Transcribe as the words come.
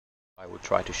I will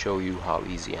try to show you how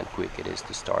easy and quick it is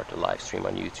to start a live stream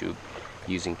on YouTube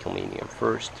using Chameleon.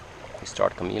 First, you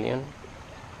start Chameleon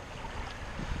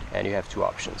and you have two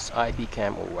options, IP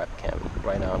cam or webcam.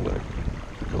 Right now I'm going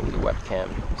to go with webcam,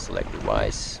 select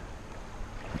device,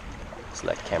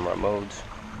 select camera mode.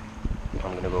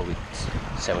 I'm going to go with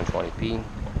 720p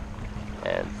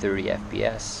and 30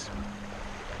 FPS.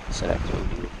 Select the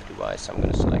device. I'm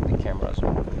going to select the camera's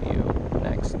view.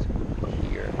 Next,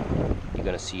 here you're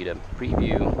going to see the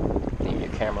preview. Name your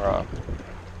camera.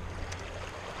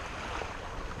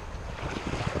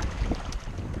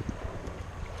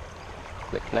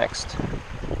 Click next.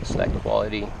 Select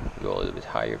quality. Go a little bit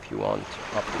higher if you want.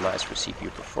 Optimize for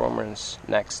CPU performance.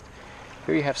 Next.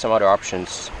 Here you have some other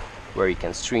options where you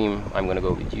can stream. I'm going to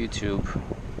go with YouTube.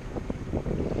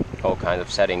 All kinds of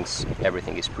settings.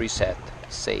 Everything is preset.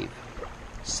 Save.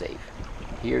 Save.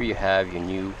 Here you have your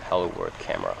new Hello World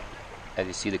camera. As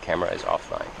you see, the camera is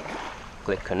offline.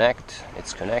 Click connect.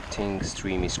 It's connecting.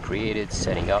 Stream is created.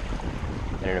 Setting up.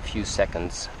 And in a few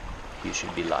seconds you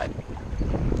should be live.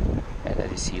 And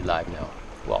as you see, live now.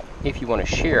 Well, if you want to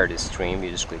share this stream,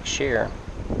 you just click share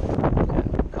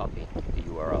and copy the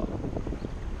URL.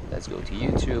 Let's go to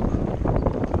YouTube,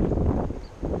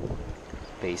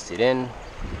 paste it in,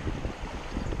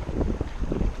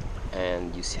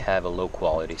 and you have a low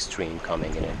quality stream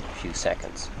coming in a few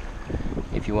seconds.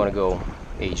 If you want to go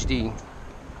HD,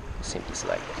 simply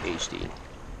select HD.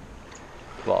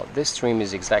 Well, this stream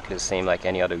is exactly the same like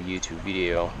any other YouTube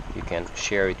video. You can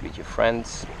share it with your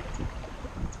friends,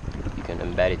 you can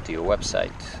embed it to your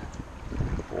website,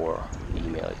 or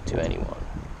email it to anyone.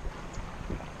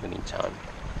 In the meantime,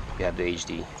 you have the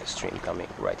HD stream coming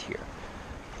right here.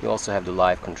 You also have the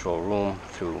live control room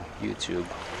through YouTube,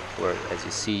 where, as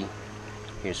you see,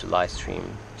 here's the live stream.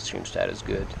 Stream status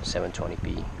good,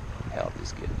 720p, health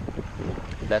is good.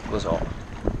 That was all.